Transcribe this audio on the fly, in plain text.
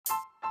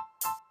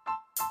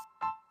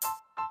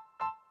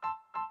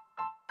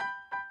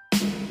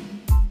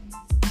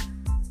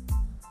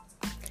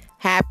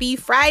Happy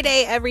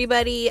Friday,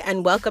 everybody,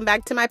 and welcome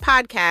back to my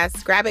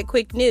podcast, Grab It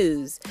Quick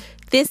News.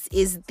 This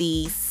is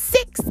the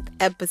 6th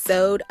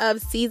episode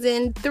of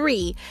Season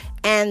 3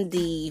 and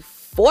the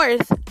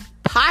 4th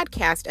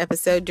podcast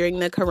episode during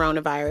the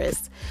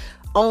coronavirus.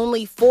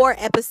 Only 4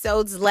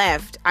 episodes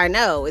left. I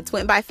know, it's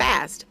went by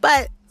fast,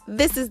 but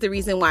this is the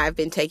reason why I've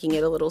been taking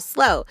it a little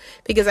slow,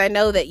 because I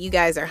know that you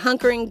guys are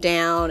hunkering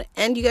down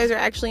and you guys are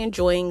actually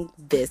enjoying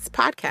this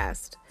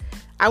podcast.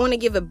 I want to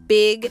give a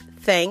big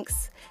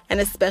thanks and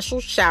a special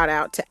shout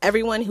out to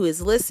everyone who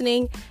is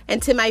listening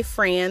and to my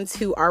friends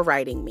who are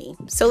writing me.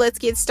 So let's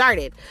get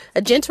started.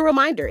 A gentle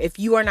reminder, if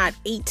you are not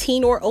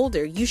 18 or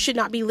older, you should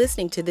not be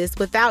listening to this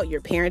without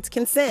your parents'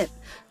 consent.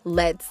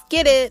 Let's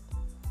get it.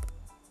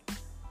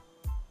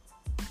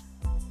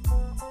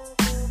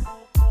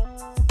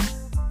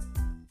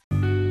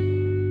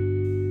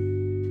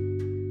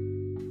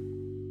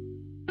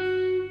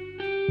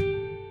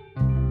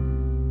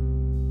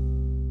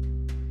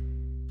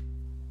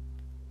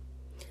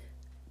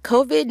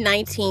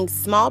 COVID-19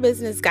 small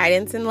business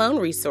guidance and loan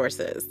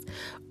resources.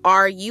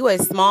 Are you a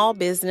small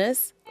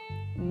business?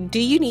 Do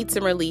you need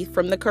some relief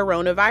from the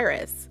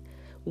coronavirus?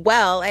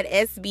 Well, at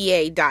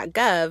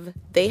SBA.gov,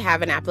 they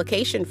have an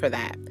application for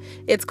that.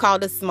 It's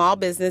called a Small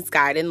Business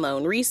Guide and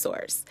Loan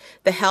Resource.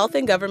 The health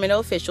and governmental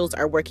officials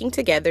are working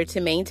together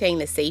to maintain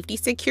the safety,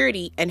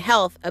 security, and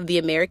health of the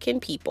American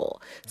people.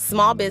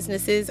 Small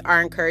businesses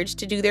are encouraged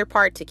to do their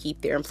part to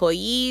keep their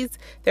employees,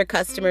 their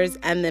customers,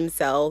 and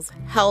themselves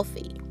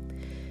healthy.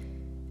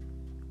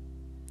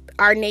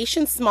 Our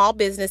nation's small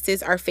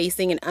businesses are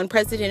facing an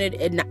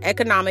unprecedented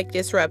economic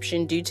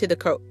disruption due to the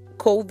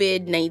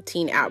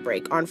COVID-19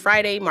 outbreak. On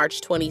Friday,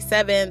 March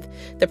 27th,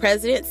 the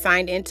president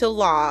signed into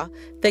law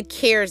the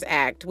CARES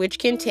Act, which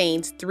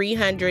contains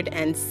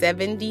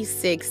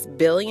 $376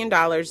 billion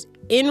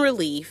in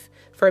relief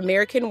for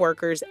American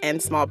workers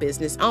and small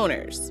business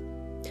owners.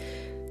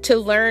 To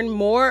learn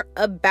more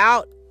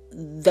about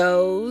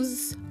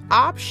those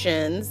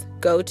options,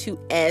 go to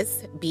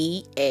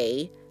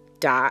SBA.gov.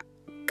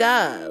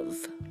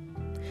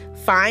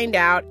 Find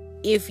out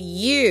if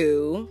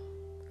you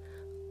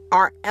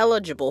are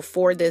eligible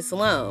for this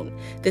loan.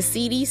 The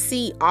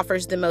CDC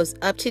offers the most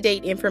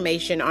up-to-date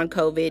information on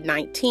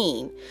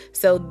COVID-19.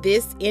 So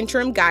this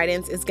interim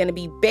guidance is going to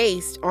be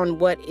based on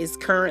what is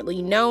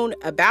currently known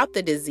about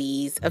the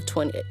disease of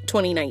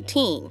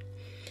 2019.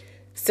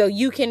 So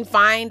you can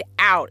find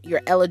out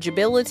your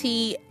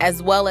eligibility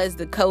as well as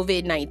the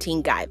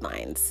COVID-19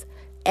 guidelines.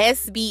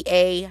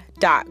 SBA.gov.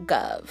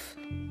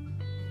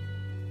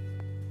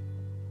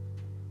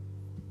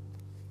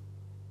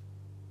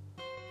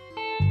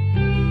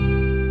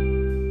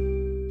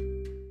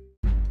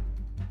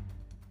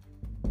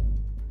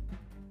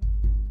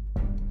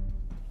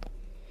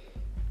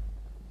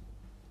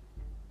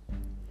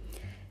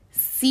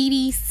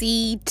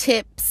 CDC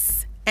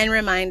tips and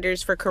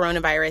reminders for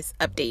coronavirus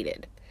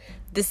updated.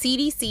 The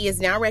CDC is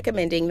now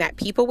recommending that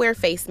people wear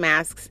face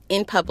masks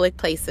in public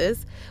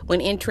places when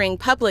entering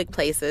public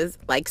places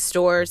like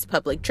stores,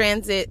 public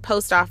transit,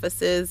 post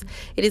offices.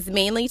 It is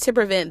mainly to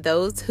prevent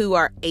those who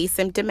are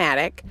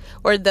asymptomatic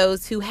or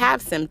those who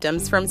have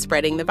symptoms from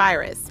spreading the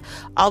virus.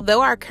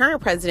 Although our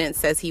current president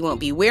says he won't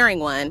be wearing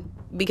one,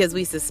 because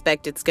we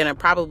suspect it's going to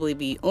probably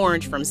be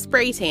orange from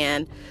spray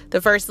tan,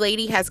 the First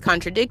Lady has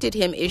contradicted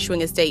him,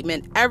 issuing a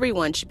statement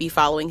everyone should be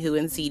following WHO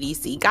and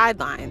CDC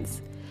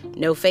guidelines.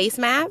 No face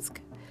mask?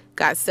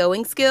 Got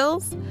sewing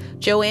skills?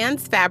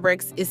 Joann's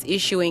Fabrics is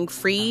issuing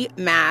free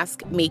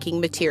mask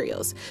making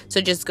materials. So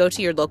just go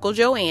to your local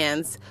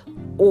Joann's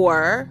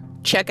or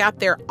check out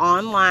their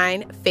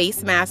online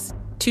face mask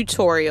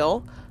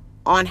tutorial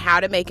on how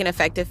to make an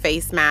effective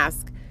face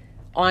mask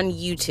on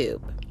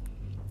YouTube.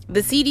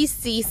 The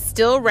CDC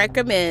still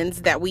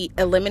recommends that we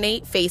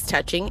eliminate face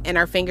touching, and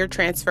our finger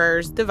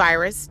transfers the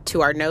virus to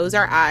our nose,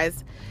 our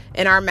eyes,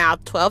 and our mouth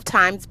 12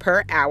 times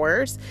per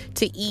hour,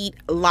 to eat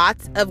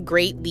lots of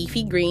great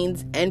leafy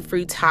greens and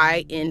fruits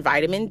high in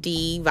vitamin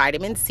D,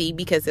 vitamin C,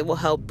 because it will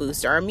help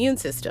boost our immune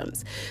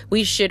systems.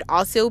 We should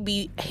also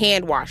be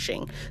hand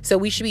washing. So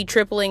we should be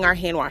tripling our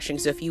hand washing.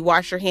 So if you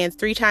wash your hands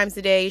 3 times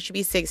a day, it should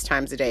be 6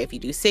 times a day. If you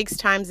do 6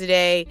 times a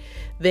day,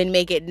 then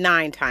make it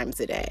 9 times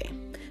a day.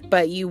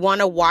 But you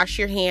want to wash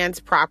your hands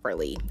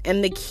properly.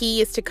 And the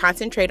key is to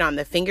concentrate on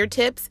the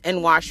fingertips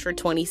and wash for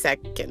 20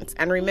 seconds.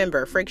 And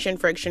remember, friction,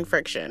 friction,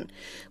 friction.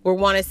 We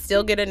want to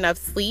still get enough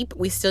sleep.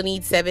 We still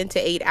need 7 to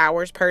 8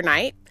 hours per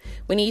night.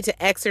 We need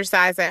to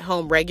exercise at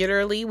home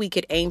regularly. We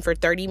could aim for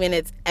 30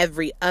 minutes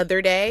every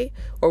other day,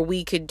 or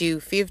we could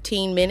do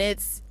 15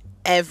 minutes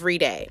every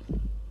day.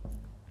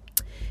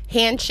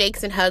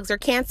 Handshakes and hugs are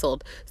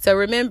canceled. So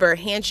remember,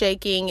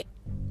 handshaking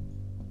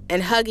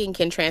and hugging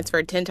can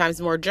transfer 10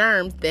 times more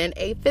germs than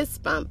a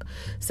fist bump.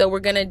 So we're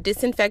going to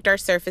disinfect our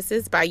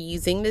surfaces by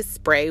using the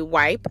spray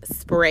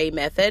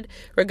method.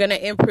 We're going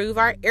to improve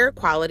our air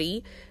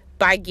quality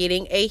by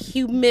getting a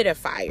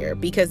humidifier,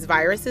 because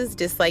viruses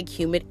dislike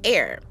humid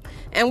air.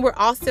 And we're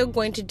also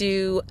going to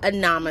do a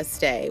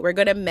namaste. We're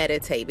going to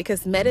meditate,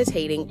 because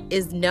meditating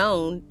is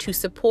known to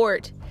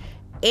support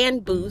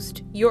and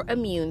boost your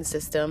immune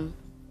system.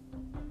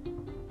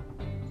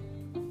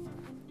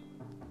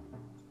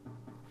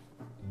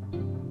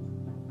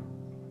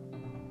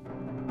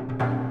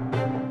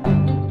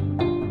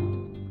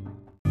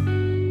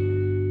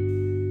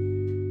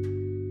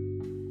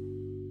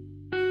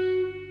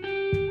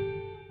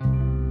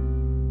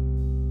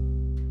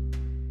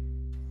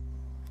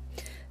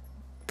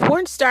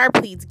 Porn star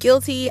pleads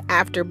guilty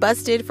after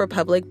busted for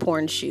public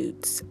porn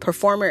shoots.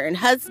 Performer and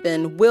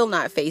husband will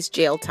not face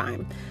jail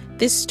time.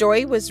 This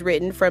story was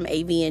written from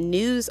AVN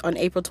News on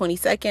April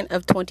 22nd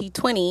of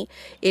 2020.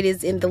 It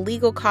is in the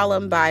legal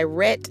column by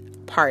Rhett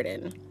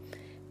Pardon.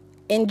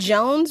 In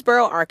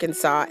Jonesboro,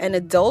 Arkansas, an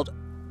adult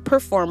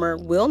performer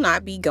will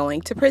not be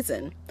going to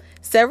prison.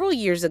 Several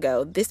years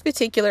ago, this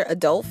particular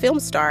adult film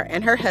star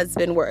and her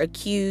husband were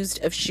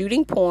accused of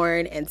shooting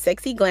porn and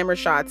sexy glamour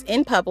shots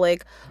in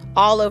public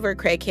all over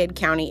Craighead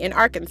County in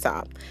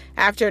Arkansas.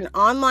 After an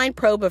online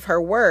probe of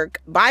her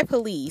work by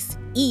police,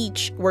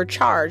 each were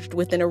charged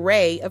with an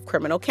array of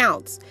criminal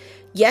counts.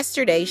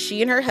 Yesterday,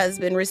 she and her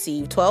husband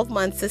received 12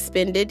 months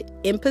suspended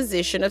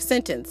imposition of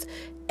sentence,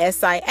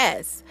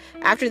 SIS,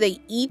 after they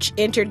each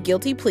entered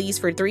guilty pleas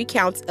for 3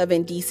 counts of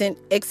indecent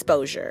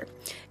exposure.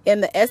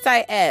 In the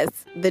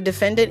SIS, the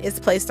defendant is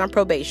placed on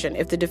probation.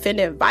 If the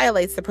defendant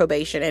violates the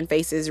probation and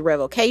faces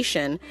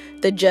revocation,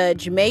 the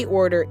judge may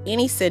order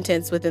any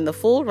sentence within the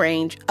full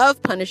range of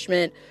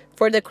punishment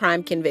for the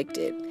crime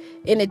convicted.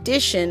 In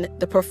addition,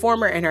 the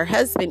performer and her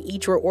husband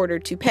each were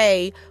ordered to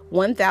pay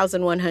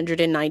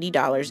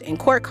 $1,190 in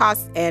court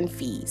costs and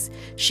fees.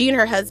 She and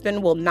her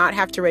husband will not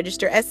have to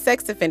register as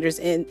sex offenders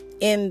in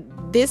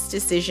this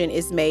decision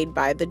is made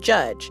by the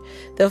judge.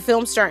 The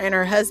film star and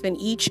her husband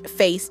each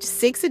faced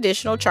 6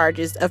 additional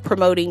charges of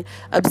promoting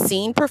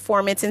obscene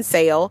performance and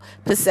sale,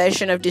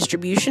 possession of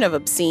distribution of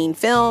obscene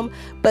film,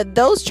 but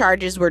those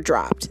charges were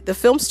dropped. The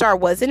film star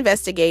was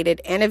investigated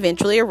and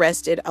eventually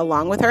arrested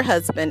along with her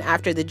husband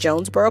after the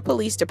Jonesboro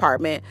Police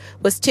Department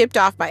was tipped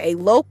off by a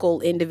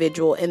local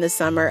individual in the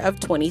summer of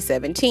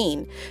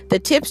 2017. The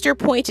tipster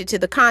pointed to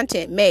the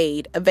content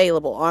made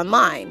available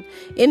online.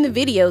 In the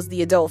videos,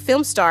 the adult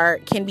film star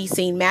can be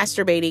seen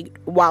masturbating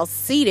while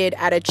seated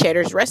at a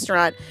Cheddar's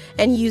restaurant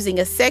and using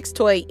a sex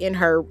toy in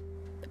her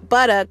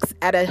buttocks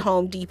at a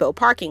Home Depot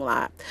parking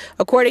lot,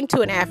 according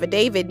to an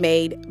affidavit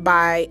made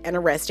by an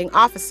arresting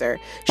officer.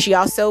 She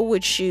also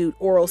would shoot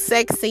oral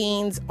sex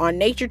scenes on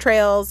nature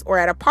trails or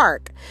at a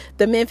park.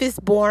 The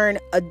Memphis-born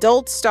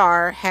adult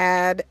star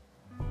had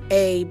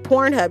a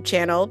Pornhub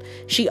channel.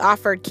 She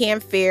offered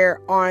camfare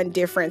on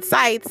different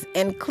sites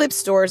and clip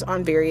stores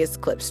on various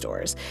clip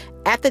stores.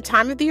 At the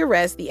time of the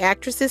arrest, the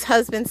actress's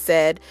husband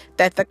said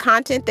that the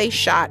content they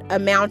shot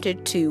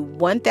amounted to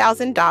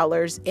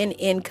 $1,000 in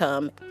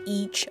income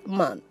each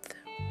month.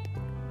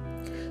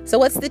 So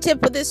what's the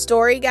tip with this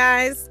story,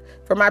 guys?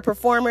 For my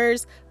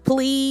performers,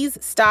 please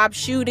stop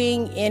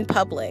shooting in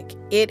public.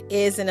 It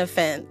is an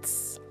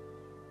offense.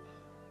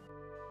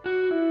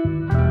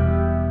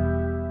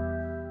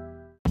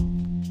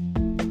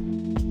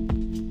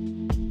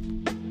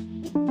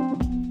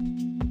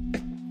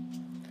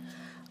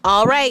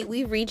 All right,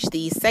 we've reached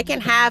the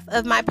second half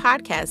of my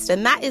podcast,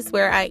 and that is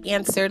where I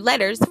answer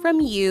letters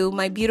from you,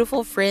 my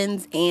beautiful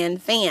friends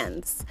and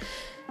fans.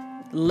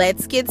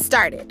 Let's get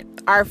started.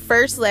 Our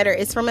first letter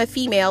is from a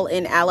female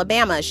in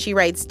Alabama. She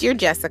writes, "Dear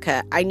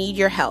Jessica, I need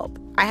your help.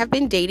 I have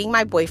been dating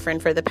my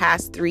boyfriend for the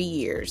past 3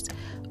 years.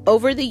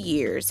 Over the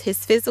years,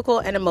 his physical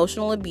and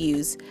emotional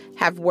abuse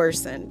have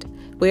worsened.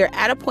 We are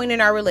at a point in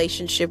our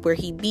relationship where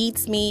he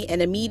beats me,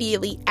 and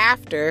immediately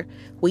after,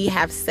 we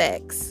have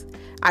sex.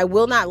 I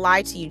will not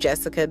lie to you,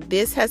 Jessica.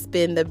 This has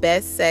been the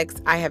best sex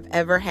I have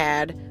ever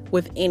had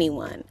with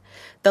anyone.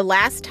 The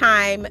last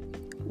time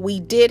we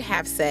did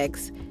have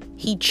sex,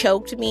 he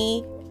choked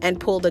me and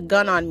pulled a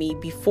gun on me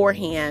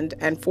beforehand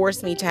and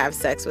forced me to have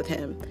sex with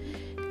him.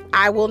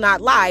 I will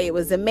not lie, it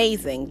was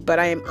amazing, but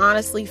I am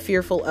honestly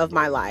fearful of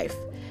my life.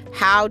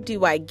 How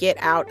do I get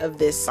out of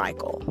this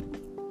cycle?"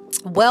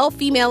 Well,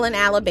 female in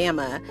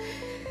Alabama,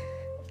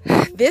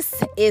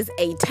 this is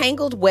a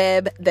tangled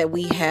web that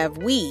we have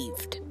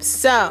weaved.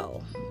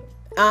 So,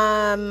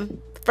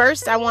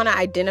 first I want to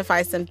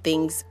identify some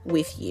things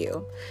with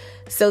you.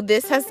 So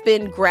this has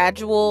been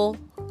gradual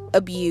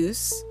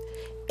abuse,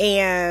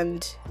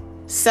 and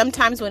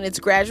sometimes when it's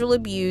gradual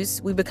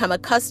abuse, we become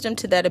accustomed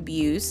to that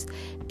abuse.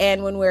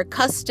 And when we're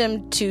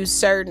accustomed to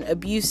certain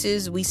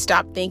abuses, we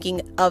stop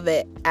thinking of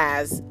it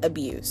as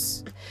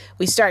abuse.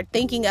 We start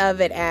thinking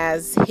of it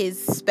as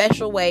his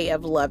special way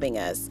of loving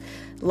us.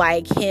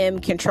 Like him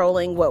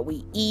controlling what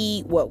we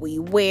eat, what we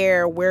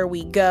wear, where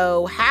we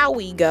go, how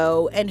we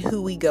go, and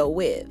who we go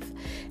with.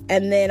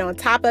 And then on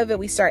top of it,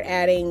 we start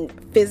adding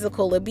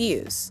physical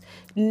abuse.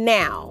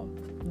 Now,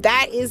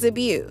 that is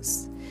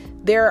abuse.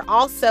 There are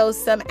also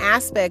some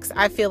aspects,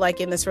 I feel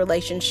like, in this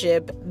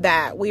relationship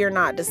that we are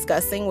not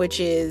discussing, which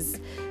is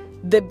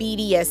the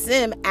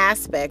BDSM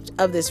aspect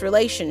of this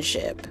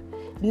relationship.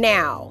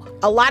 Now,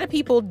 a lot of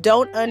people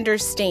don't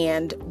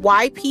understand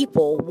why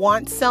people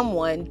want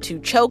someone to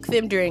choke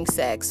them during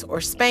sex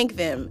or spank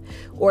them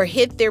or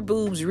hit their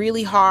boobs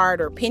really hard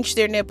or pinch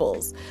their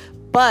nipples.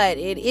 But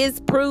it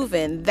is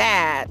proven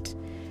that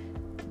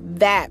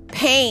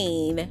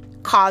pain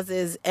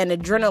causes an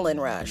adrenaline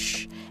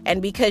rush.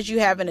 And because you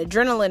have an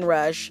adrenaline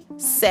rush,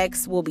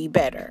 sex will be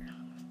better.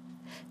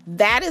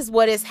 That is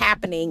what is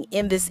happening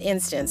in this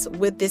instance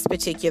with this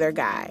particular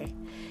guy.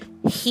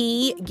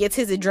 He gets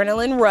his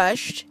adrenaline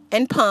rushed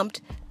and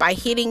pumped by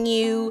hitting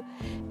you,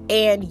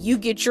 and you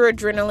get your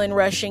adrenaline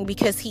rushing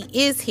because he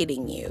is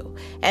hitting you.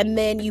 And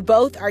then you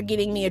both are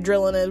getting the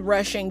adrenaline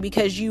rushing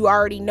because you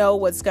already know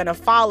what's going to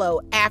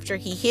follow after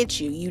he hits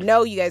you. You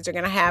know you guys are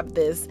going to have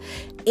this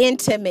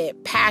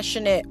intimate,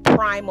 passionate,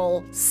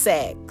 primal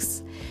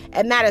sex.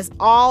 And that is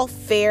all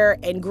fair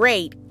and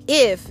great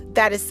if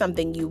that is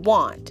something you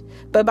want.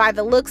 But by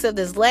the looks of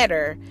this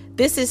letter,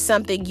 this is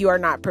something you are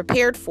not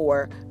prepared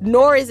for,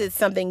 nor is it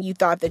something you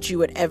thought that you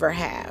would ever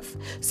have.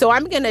 So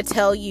I'm going to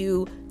tell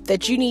you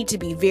that you need to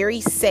be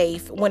very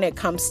safe when it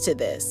comes to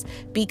this,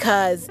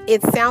 because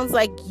it sounds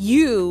like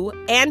you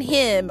and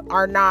him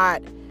are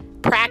not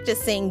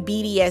practicing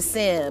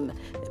BDSM.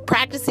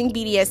 Practicing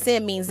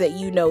BDSM means that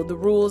you know the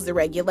rules, the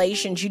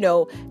regulations, you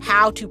know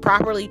how to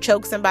properly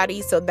choke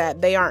somebody so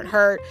that they aren't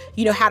hurt.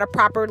 You know how to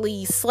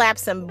properly slap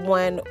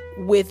someone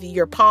with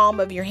your palm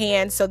of your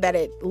hand so that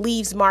it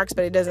leaves marks,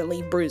 but it doesn't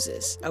leave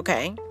bruises.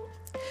 Okay.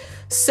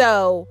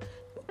 So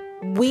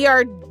we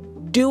are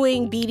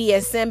doing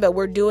BDSM, but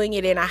we're doing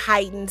it in a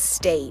heightened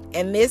state.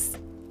 And this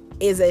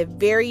is a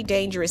very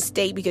dangerous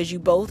state because you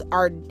both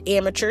are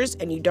amateurs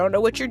and you don't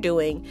know what you're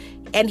doing.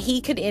 And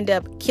he could end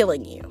up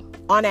killing you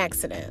on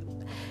accident.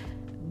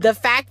 The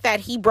fact that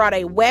he brought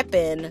a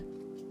weapon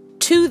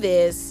to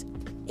this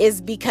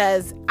is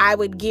because I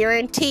would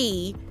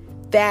guarantee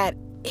that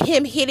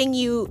him hitting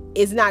you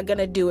is not going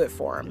to do it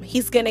for him.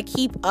 He's going to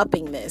keep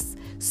upping this.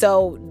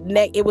 So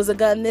it was a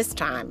gun this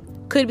time.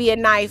 Could be a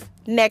knife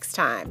next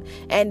time.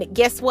 And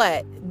guess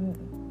what?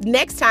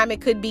 Next time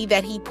it could be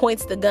that he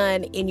points the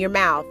gun in your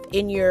mouth,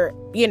 in your,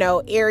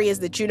 areas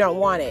that you don't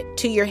want it,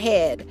 to your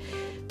head,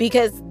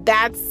 because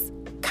that's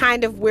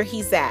kind of where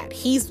he's at.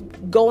 He's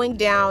going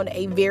down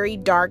a very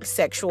dark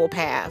sexual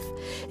path.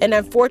 And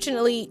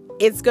unfortunately,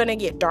 it's going to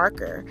get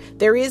darker.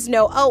 There is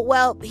no,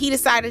 he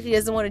decided he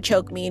doesn't want to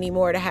choke me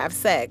anymore to have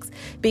sex,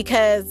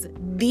 because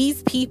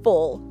these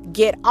people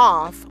get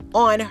off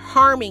on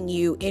harming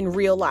you in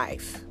real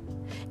life.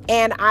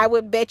 And I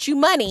would bet you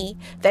money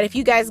that if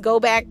you guys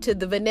go back to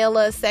the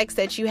vanilla sex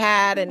that you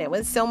had and it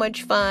was so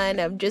much fun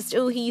of just,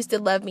 he used to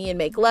love me and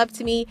make love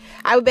to me,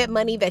 I would bet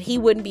money that he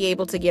wouldn't be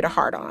able to get a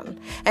hard on.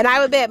 And I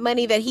would bet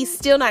money that he's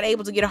still not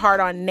able to get a hard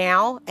on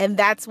now. And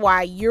that's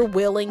why you're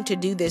willing to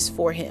do this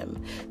for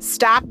him.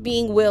 Stop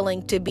being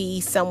willing to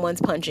be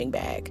someone's punching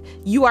bag.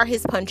 You are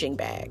his punching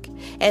bag.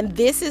 And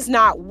this is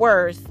not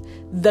worth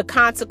the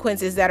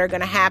consequences that are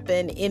going to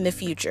happen in the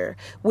future,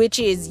 which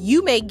is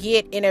you may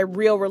get in a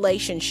real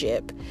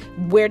relationship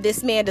where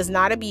this man does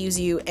not abuse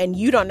you and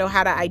you don't know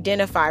how to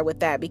identify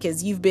with that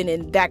because you've been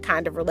in that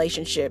kind of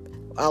relationship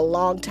a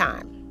long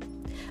time.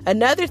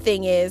 Another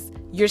thing is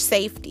your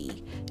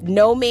safety.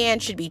 No man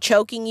should be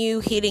choking you,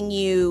 hitting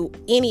you,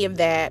 any of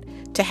that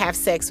to have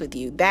sex with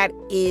you. That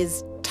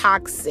is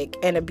toxic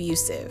and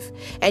abusive,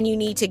 and you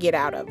need to get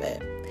out of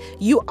it.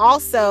 You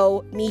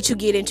also need to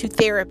get into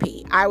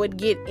therapy. I would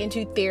get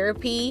into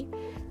therapy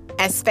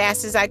as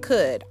fast as I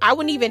could. I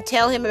wouldn't even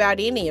tell him about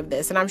any of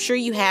this, and I'm sure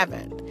you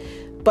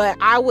haven't. But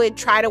I would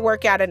try to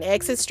work out an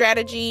exit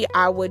strategy.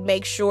 I would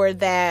make sure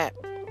that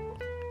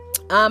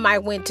I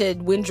went to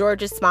When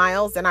Georgia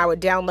Smiles, and I would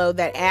download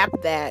that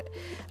app that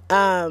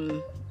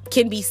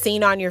can be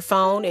seen on your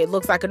phone. It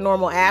looks like a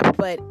normal app,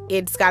 but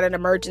it's got an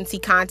emergency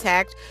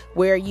contact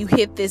where you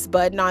hit this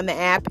button on the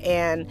app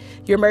and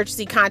your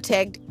emergency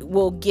contact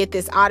will get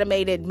this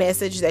automated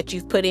message that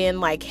you've put in,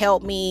 like,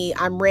 help me,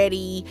 I'm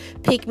ready,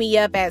 pick me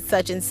up at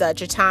such and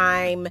such a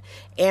time,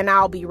 and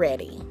I'll be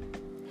ready.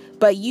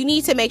 But you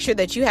need to make sure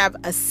that you have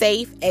a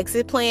safe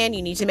exit plan.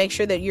 You need to make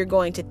sure that you're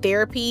going to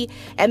therapy.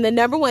 And the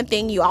number one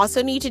thing you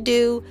also need to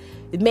do,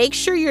 make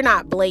sure you're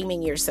not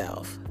blaming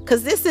yourself,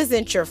 because this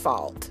isn't your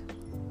fault.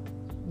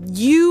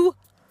 You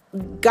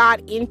got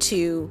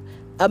into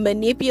a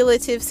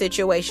manipulative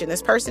situation.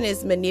 This person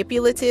is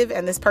manipulative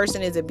and this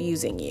person is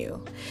abusing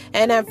you.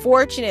 And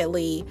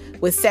unfortunately,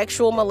 with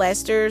sexual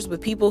molesters,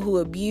 with people who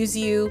abuse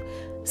you,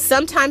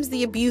 sometimes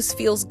the abuse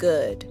feels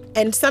good.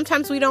 And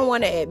sometimes we don't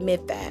want to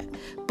admit that.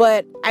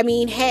 But I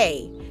mean,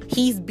 hey,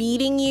 he's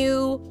beating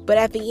you, but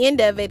at the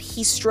end of it,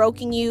 he's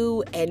stroking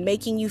you and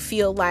making you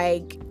feel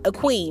like a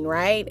queen,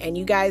 right? And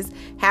you guys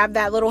have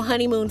that little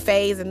honeymoon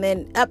phase and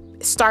then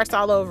starts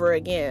all over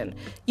again.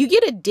 You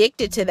get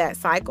addicted to that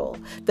cycle.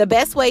 The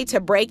best way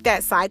to break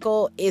that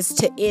cycle is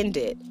to end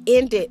it.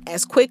 End it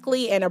as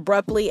quickly and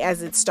abruptly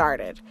as it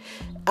started.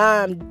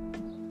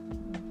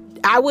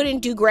 I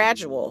wouldn't do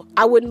gradual.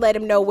 I wouldn't let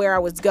him know where I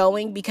was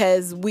going,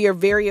 because we are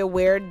very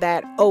aware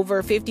that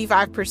over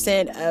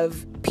 55%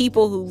 of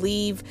people who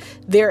leave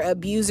their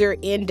abuser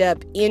end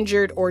up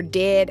injured or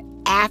dead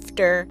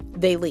after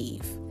they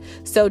leave.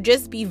 So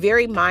just be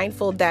very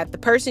mindful that the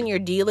person you're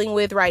dealing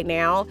with right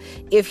now,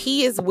 if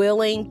he is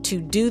willing to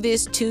do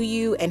this to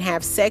you and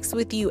have sex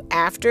with you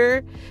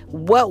after,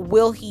 what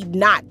will he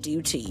not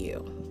do to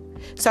you?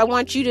 So I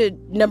want you to,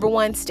 number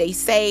 1, stay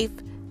safe.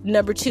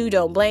 Number 2,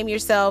 don't blame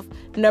yourself.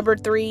 Number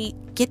 3,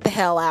 get the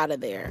hell out of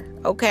there.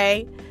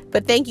 Okay?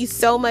 But thank you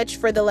so much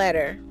for the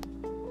letter.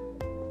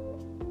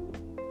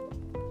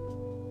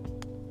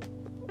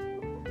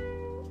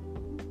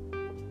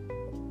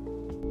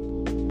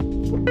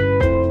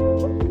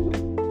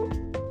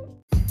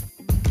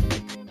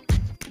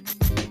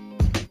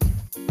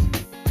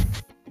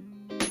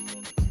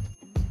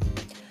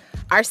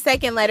 Our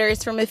second letter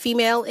is from a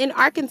female in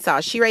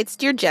Arkansas. She writes,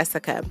 "Dear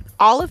Jessica,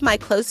 all of my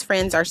close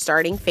friends are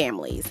starting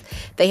families.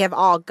 They have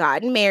all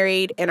gotten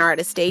married and are at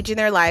a stage in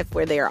their life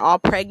where they are all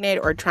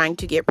pregnant or trying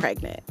to get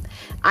pregnant.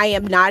 I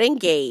am not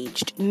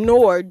engaged,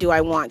 nor do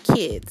I want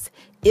kids.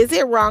 Is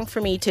it wrong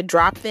for me to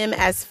drop them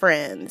as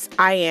friends?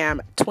 I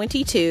am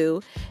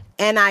 22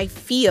 and I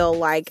feel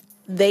like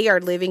they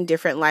are living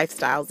different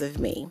lifestyles of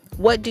me.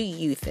 What do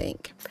you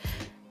think?"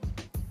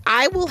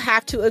 I will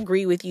have to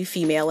agree with you,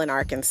 female in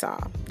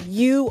Arkansas.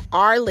 You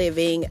are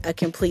living a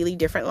completely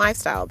different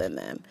lifestyle than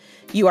them.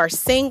 You are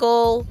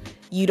single.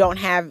 You don't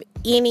have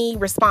any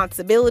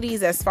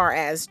responsibilities as far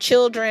as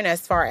children,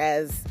 as far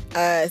as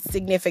a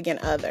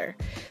significant other.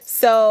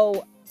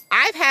 So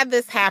I've had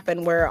this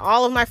happen where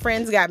all of my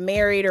friends got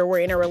married or were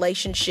in a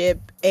relationship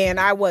and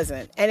I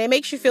wasn't. And it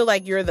makes you feel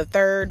like you're the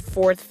third,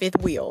 fourth,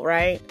 fifth wheel,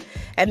 right?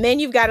 And then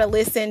you've got to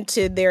listen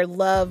to their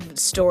love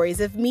stories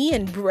of me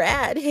and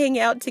Brad hang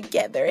out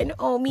together. And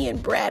oh, me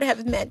and Brad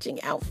have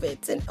matching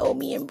outfits. And oh,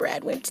 me and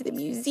Brad went to the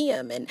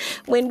museum. And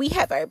when we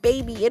have our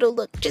baby, it'll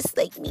look just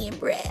like me and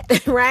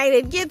Brad, right?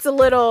 It gets a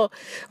little,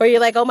 or you're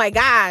like, oh my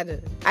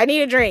God, I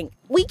need a drink.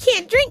 We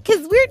can't drink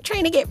because we're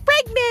trying to get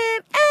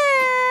pregnant.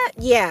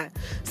 Yeah.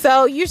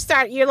 So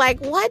you're like,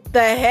 what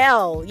the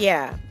hell?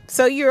 Yeah.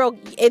 So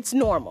it's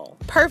normal,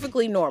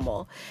 perfectly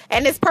normal.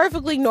 And it's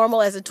perfectly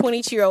normal as a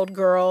 22-year-old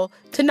girl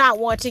to not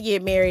want to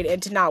get married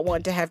and to not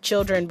want to have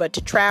children, but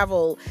to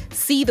travel,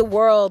 see the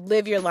world,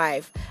 live your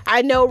life.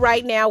 I know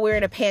right now we're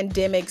in a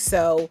pandemic,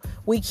 so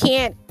we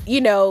can't,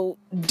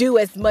 do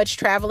as much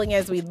traveling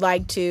as we'd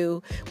like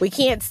to. We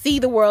can't see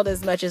the world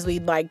as much as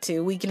we'd like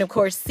to. We can, of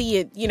course, see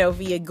it,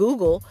 via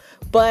Google.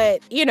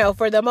 But,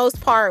 for the most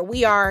part,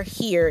 we are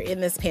here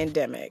in this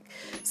pandemic.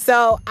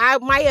 So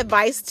my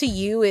advice to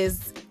you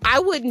is I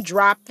wouldn't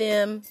drop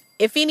them.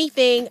 If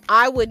anything,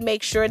 I would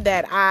make sure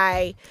that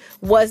I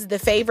was the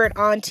favorite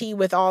auntie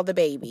with all the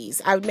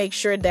babies. I would make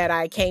sure that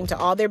I came to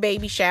all their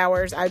baby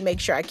showers. I would make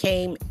sure I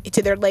came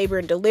to their labor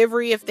and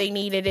delivery if they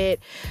needed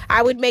it.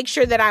 I would make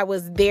sure that I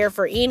was there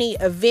for any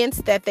events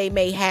that they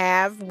may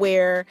have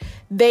where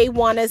they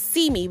want to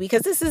see me.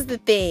 Because this is the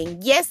thing.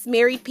 Yes,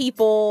 married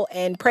people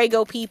and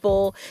prego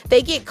people,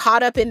 they get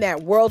caught up in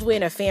that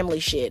whirlwind of family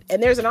shit.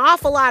 And there's an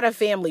awful lot of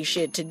family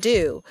shit to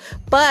do.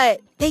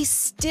 But they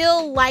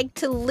still like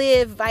to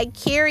live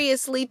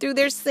vicariously through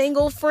their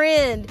single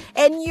friend.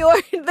 And you're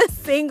the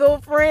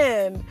single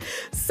friend.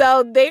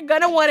 So they're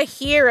going to want to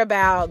hear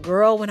about,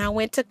 girl, when I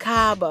went to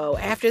Cabo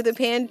after the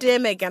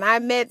pandemic and I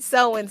met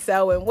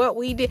so-and-so and what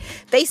we did.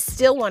 They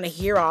still want to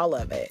hear all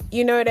of it.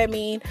 You know what I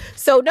mean?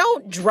 So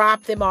don't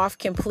drop them off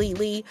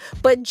completely,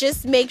 but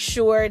just make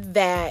sure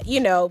that,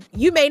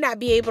 you may not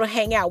be able to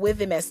hang out with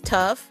them as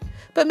tough.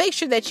 But make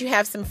sure that you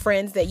have some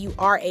friends that you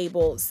are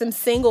able, some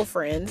single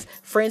friends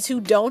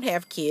who don't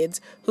have kids,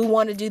 who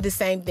want to do the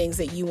same things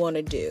that you want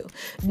to do.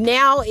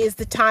 Now is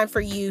the time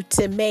for you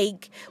to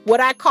make what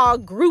I call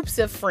groups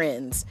of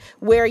friends,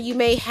 where you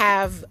may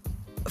have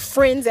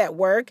friends at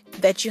work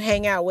that you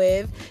hang out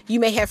with. You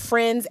may have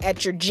friends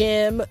at your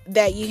gym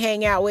that you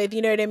hang out with,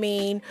 you know what I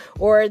mean?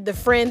 Or the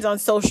friends on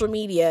social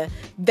media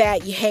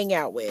that you hang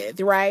out with,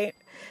 right?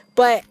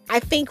 But I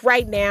think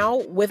right now,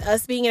 with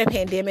us being in a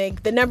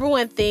pandemic, the number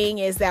one thing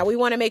is that we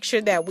want to make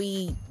sure that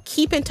we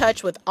keep in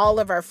touch with all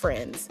of our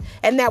friends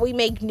and that we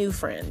make new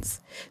friends.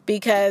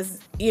 Because,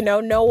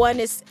 no one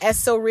is as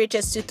so rich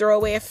as to throw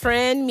away a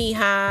friend,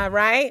 mija,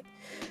 right?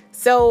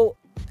 So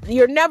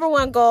your number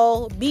one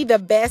goal, be the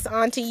best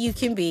auntie you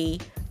can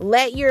be.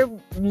 Let your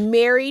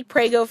married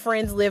prego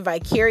friends live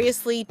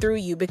vicariously through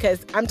you,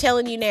 because I'm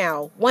telling you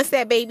now, once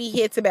that baby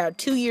hits about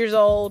 2 years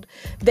old,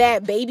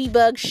 that baby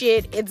bug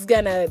shit,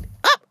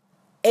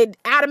 it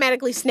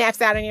automatically snaps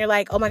out and you're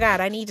like, oh my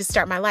God, I need to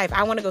start my life.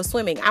 I want to go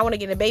swimming. I want to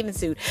get in a bathing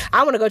suit.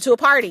 I want to go to a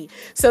party.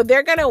 So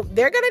they're going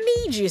to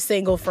need you,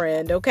 single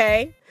friend.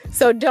 Okay.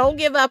 So don't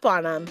give up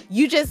on them.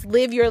 You just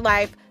live your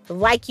life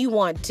like you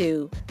want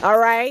to. All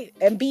right.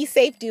 And be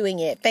safe doing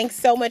it. Thanks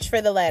so much for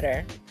the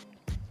letter.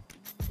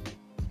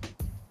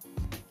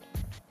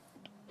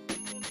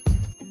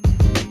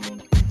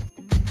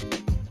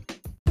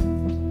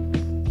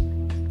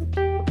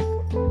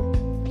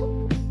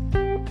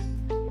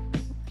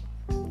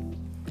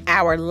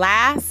 Our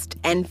last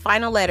and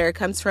final letter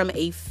comes from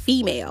a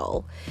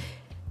female.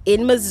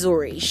 in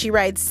Missouri. She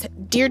writes,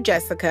 "Dear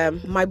Jessica,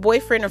 my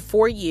boyfriend of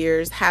 4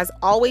 years has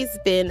always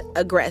been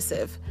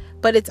aggressive,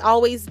 but it's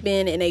always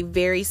been in a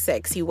very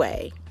sexy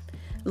way.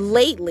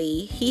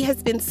 Lately, he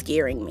has been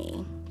scaring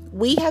me.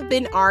 We have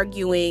been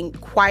arguing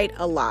quite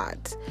a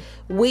lot.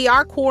 We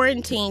are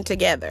quarantined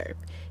together.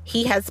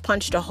 He has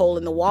punched a hole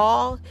in the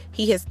wall,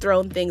 he has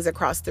thrown things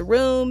across the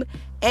room,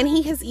 and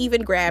he has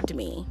even grabbed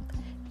me.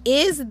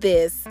 Is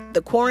this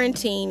the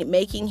quarantine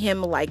making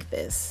him like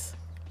this?"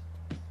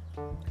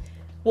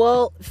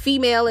 Well,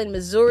 female in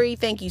Missouri,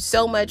 thank you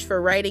so much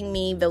for writing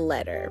me the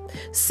letter.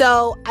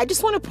 So I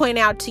just want to point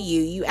out to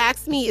you, you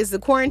asked me, is the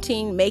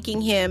quarantine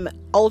making him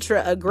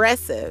ultra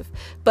aggressive?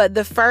 But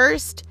the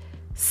first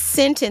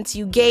sentence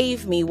you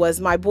gave me was,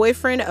 my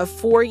boyfriend of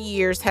 4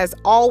 years has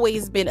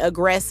always been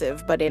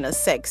aggressive, but in a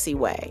sexy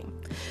way.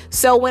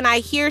 So when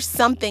I hear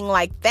something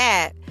like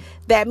that,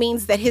 that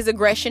means that his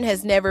aggression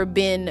has never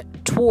been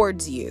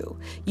towards you.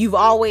 You've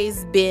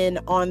always been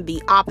on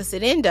the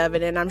opposite end of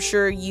it, and I'm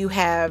sure you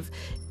have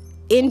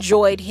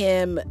enjoyed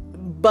him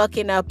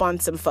bucking up on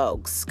some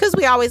folks, because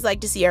we always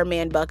like to see our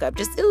man buck up.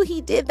 Just, ooh,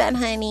 he did that,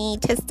 honey.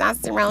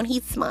 Testosterone,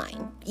 he's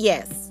mine.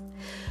 Yes.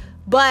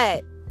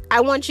 But I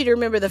want you to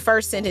remember the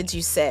first sentence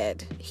you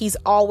said. He's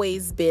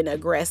always been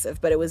aggressive,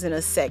 but it was in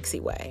a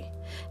sexy way.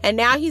 And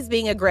now he's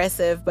being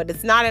aggressive, but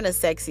it's not in a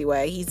sexy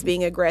way. He's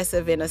being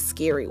aggressive in a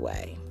scary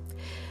way.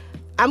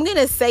 I'm going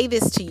to say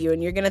this to you,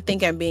 and you're going to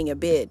think I'm being a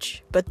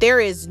bitch, but there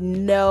is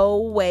no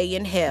way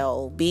in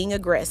hell being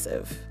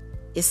aggressive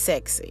is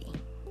sexy.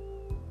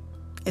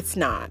 It's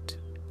not.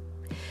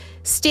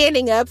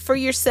 Standing up for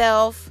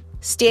yourself,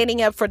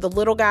 standing up for the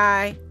little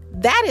guy,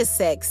 that is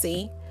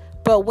sexy.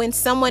 But when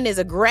someone is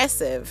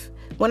aggressive,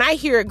 when I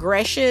hear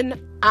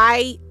aggression,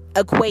 I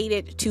equate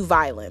it to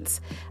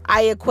violence.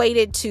 I equate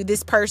it to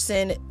this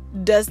person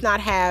does not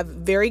have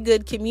very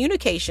good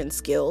communication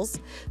skills.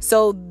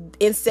 So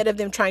instead of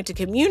them trying to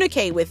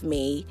communicate with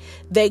me,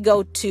 they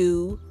go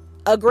to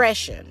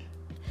aggression.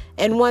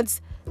 And once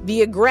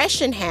the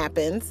aggression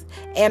happens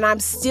and I'm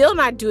still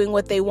not doing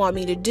what they want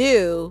me to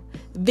do,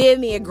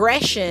 then the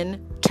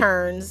aggression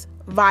turns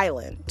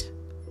violent.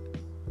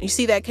 You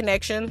see that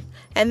connection?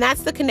 And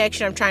that's the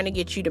connection I'm trying to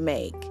get you to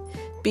make,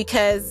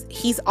 because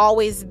he's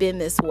always been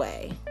this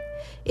way.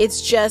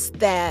 It's just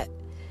that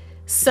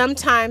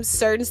sometimes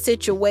certain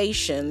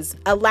situations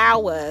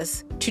allow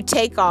us to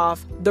take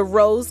off the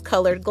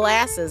rose-colored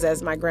glasses,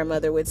 as my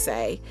grandmother would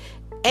say,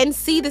 and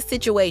see the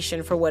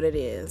situation for what it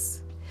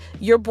is.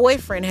 Your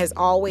boyfriend has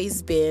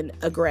always been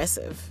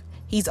aggressive.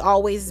 He's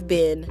always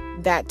been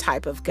that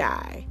type of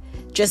guy.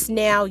 Just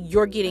now,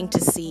 you're getting to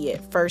see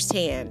it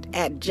firsthand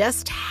at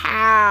just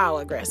how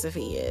aggressive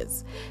he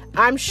is.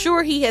 I'm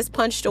sure he has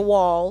punched a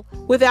wall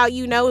without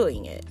you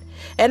knowing it.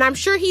 And I'm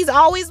sure he's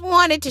always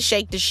wanted to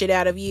shake the shit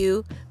out of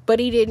you, but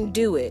he didn't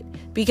do it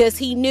because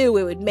he knew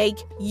it would make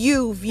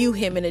you view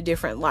him in a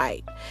different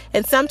light.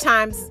 And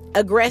sometimes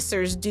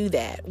aggressors do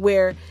that,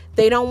 where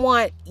they don't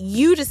want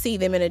you to see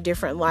them in a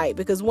different light,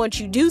 because once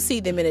you do see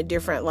them in a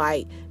different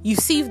light, you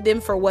see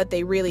them for what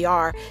they really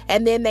are,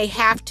 and then they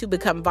have to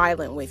become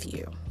violent with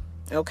you.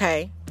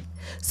 Okay?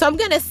 So I'm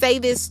going to say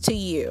this to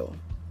you.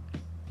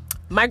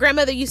 My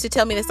grandmother used to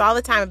tell me this all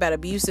the time about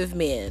abusive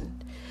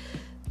men.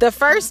 The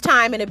first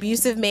time an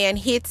abusive man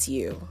hits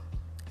you,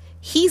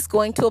 he's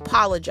going to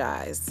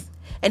apologize.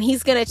 And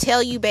he's going to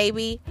tell you,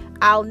 baby,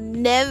 I'll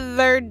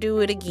never do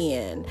it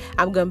again.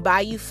 I'm going to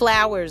buy you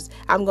flowers.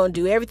 I'm going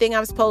to do everything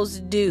I'm supposed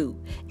to do.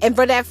 And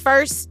for that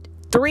first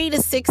 3 to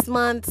 6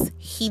 months,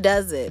 he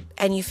does it.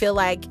 And you feel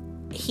like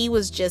he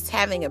was just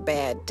having a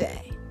bad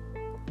day.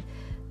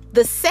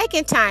 The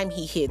second time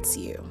he hits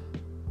you,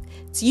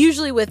 it's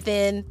usually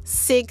within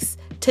 6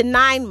 to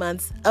 9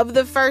 months of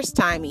the first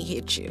time he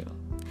hit you.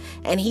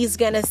 And he's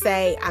going to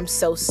say, I'm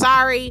so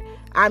sorry.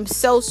 I'm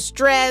so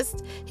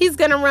stressed. He's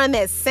going to run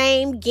that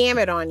same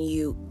gamut on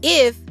you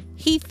if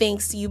he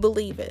thinks you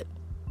believe it.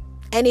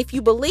 And if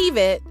you believe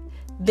it,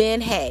 then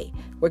hey,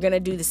 we're going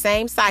to do the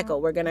same cycle.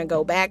 We're going to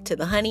go back to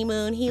the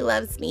honeymoon. He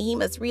loves me. He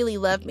must really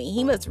love me.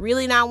 He must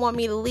really not want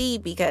me to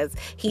leave because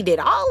he did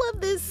all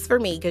of this for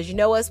me. Because you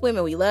know us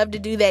women, we love to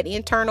do that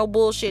internal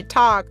bullshit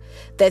talk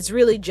that's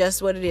really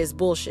just what it is,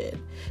 bullshit.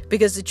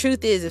 Because the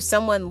truth is, if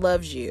someone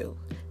loves you,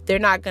 they're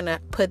not going to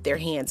put their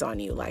hands on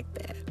you like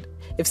that.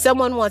 If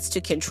someone wants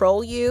to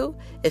control you,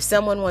 if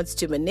someone wants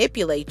to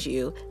manipulate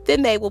you,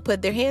 then they will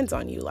put their hands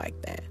on you like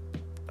that.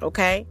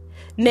 Okay?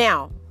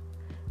 Now,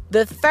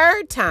 the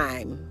third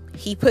time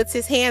he puts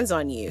his hands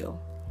on you,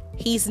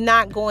 he's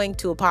not going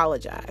to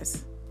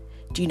apologize.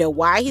 Do you know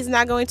why he's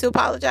not going to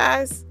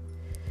apologize?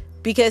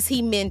 Because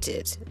he meant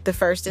it the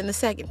first and the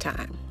second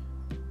time.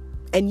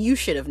 And you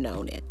should have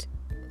known it,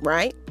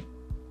 right?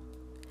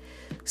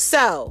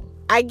 So,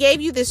 I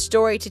gave you this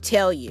story to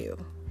tell you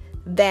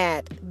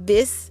that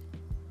this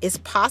is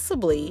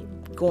possibly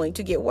going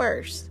to get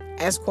worse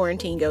as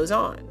quarantine goes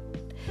on.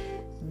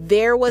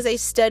 There was a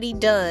study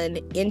done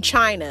in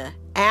China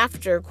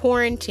after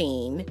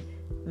quarantine.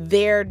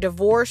 Their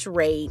divorce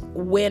rate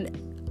went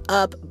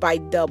up by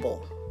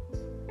double.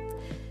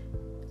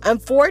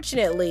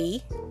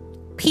 Unfortunately,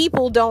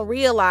 people don't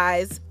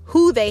realize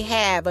who they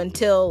have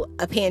until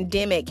a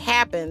pandemic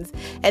happens.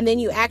 And then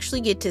you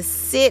actually get to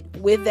sit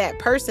with that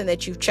person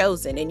that you've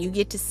chosen, and you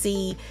get to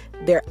see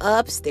their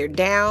ups, their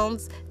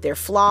downs, their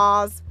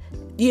flaws.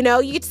 You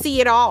get to see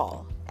it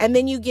all. And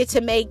then you get to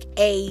make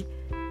a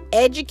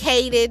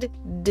educated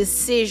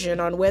decision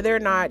on whether or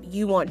not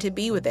you want to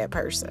be with that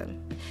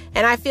person.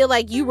 And I feel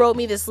like you wrote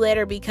me this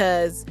letter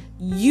because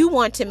you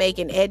want to make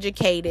an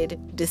educated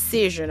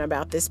decision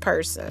about this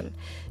person.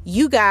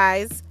 You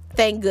guys,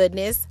 thank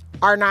goodness,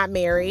 are not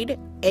married,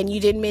 and you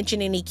didn't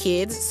mention any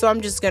kids. So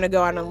I'm just going to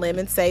go on a limb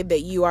and say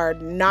that you are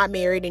not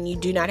married and you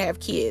do not have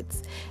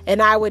kids.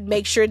 And I would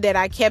make sure that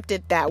I kept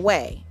it that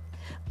way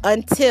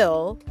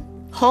until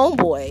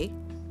homeboy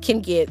can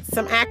get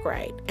some act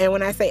right. And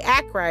when I say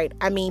act right,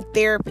 I mean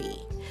therapy.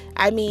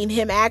 I mean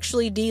him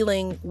actually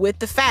dealing with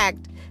the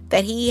fact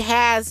that he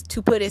has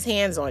to put his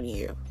hands on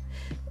you.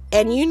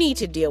 And you need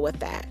to deal with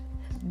that.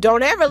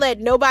 Don't ever let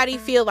nobody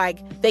feel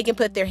like they can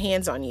put their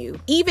hands on you.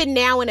 Even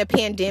now in a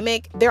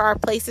pandemic, there are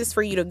places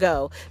for you to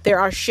go. There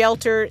are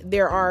shelter.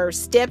 There are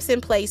steps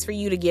in place for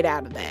you to get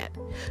out of that.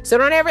 So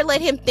don't ever let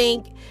him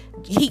think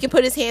he can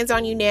put his hands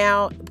on you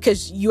now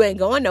because you ain't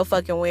going no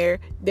fucking where.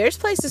 There's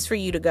places for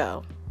you to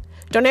go.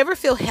 Don't ever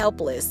feel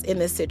helpless in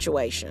this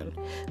situation.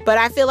 But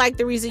I feel like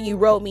the reason you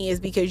wrote me is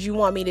because you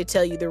want me to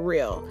tell you the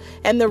real.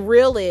 And the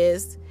real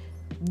is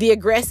the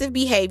aggressive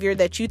behavior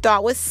that you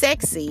thought was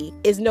sexy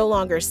is no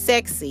longer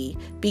sexy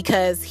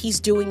because he's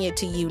doing it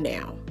to you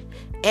now.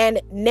 And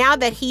now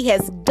that he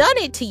has done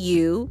it to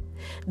you,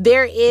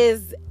 there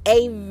is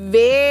a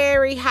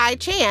very high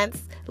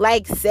chance,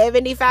 like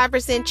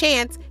 75%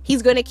 chance,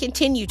 he's going to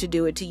continue to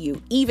do it to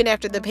you, even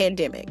after the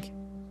pandemic.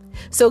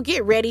 So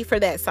get ready for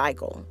that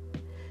cycle.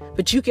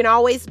 But you can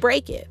always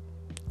break it.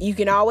 You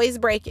can always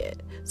break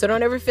it. So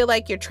don't ever feel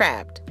like you're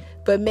trapped.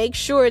 But make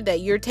sure that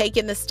you're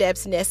taking the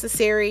steps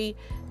necessary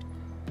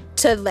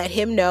to let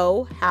him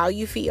know how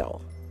you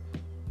feel.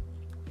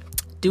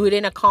 Do it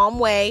in a calm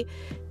way.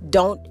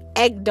 Don't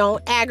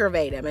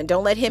aggravate him, and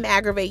don't let him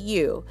aggravate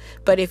you.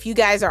 But if you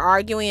guys are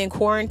arguing in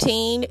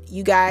quarantine,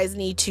 you guys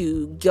need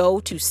to go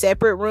to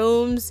separate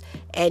rooms,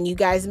 and you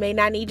guys may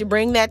not need to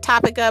bring that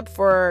topic up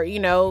for,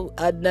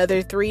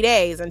 another 3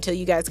 days until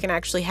you guys can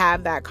actually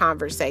have that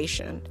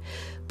conversation.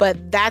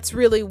 But that's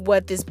really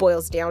what this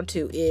boils down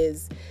to,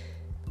 is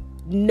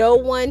no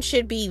one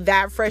should be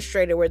that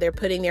frustrated where they're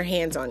putting their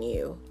hands on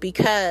you,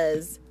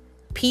 because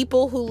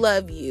people who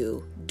love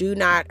you do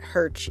not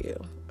hurt you.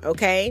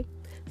 Okay?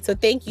 So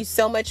thank you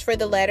so much for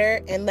the letter,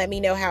 and let me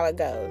know how it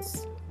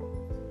goes.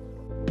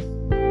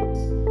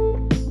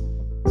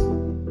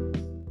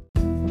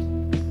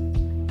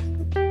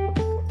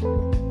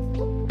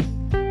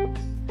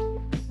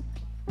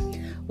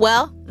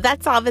 Well,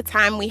 that's all the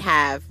time we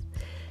have.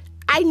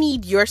 I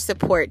need your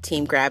support,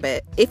 Team Grab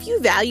It. If you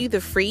value the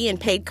free and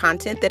paid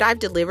content that I've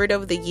delivered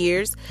over the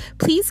years,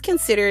 please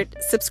consider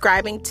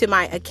subscribing to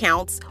my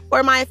accounts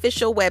or my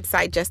official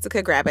website,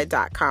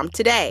 jessicagrabbit.com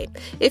today.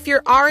 If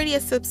you're already a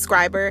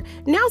subscriber,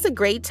 now's a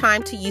great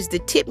time to use the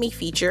Tip Me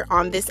feature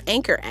on this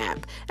Anchor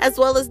app, as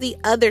well as the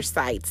other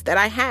sites that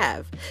I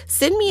have.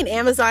 Send me an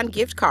Amazon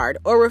gift card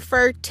or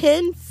refer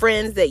 10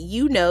 friends that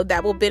you know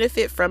that will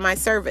benefit from my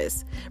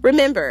service.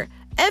 Remember,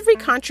 every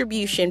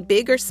contribution,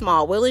 big or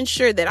small, will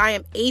ensure that I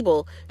am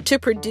able to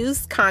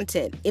produce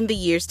content in the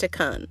years to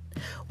come.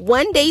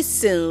 One day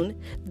soon,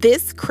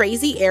 this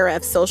crazy era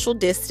of social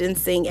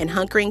distancing and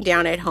hunkering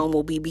down at home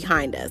will be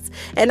behind us.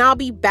 And I'll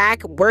be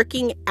back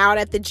working out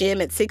at the gym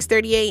at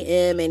 6:30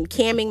 a.m. and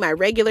camming my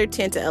regular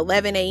 10 to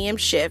 11 a.m.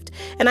 shift.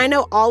 And I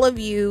know all of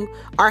you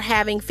are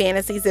having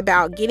fantasies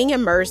about getting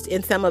immersed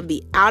in some of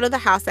the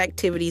out-of-the-house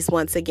activities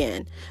once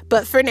again.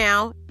 But for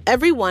now,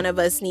 every one of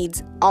us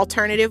needs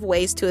alternative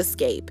ways to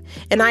escape,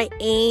 and I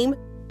aim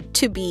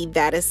to be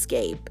that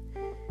escape.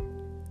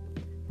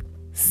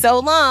 So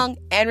long,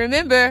 and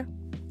remember,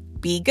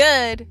 be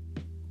good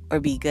or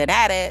be good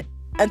at it.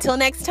 Until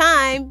next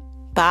time,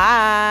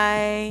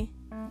 bye.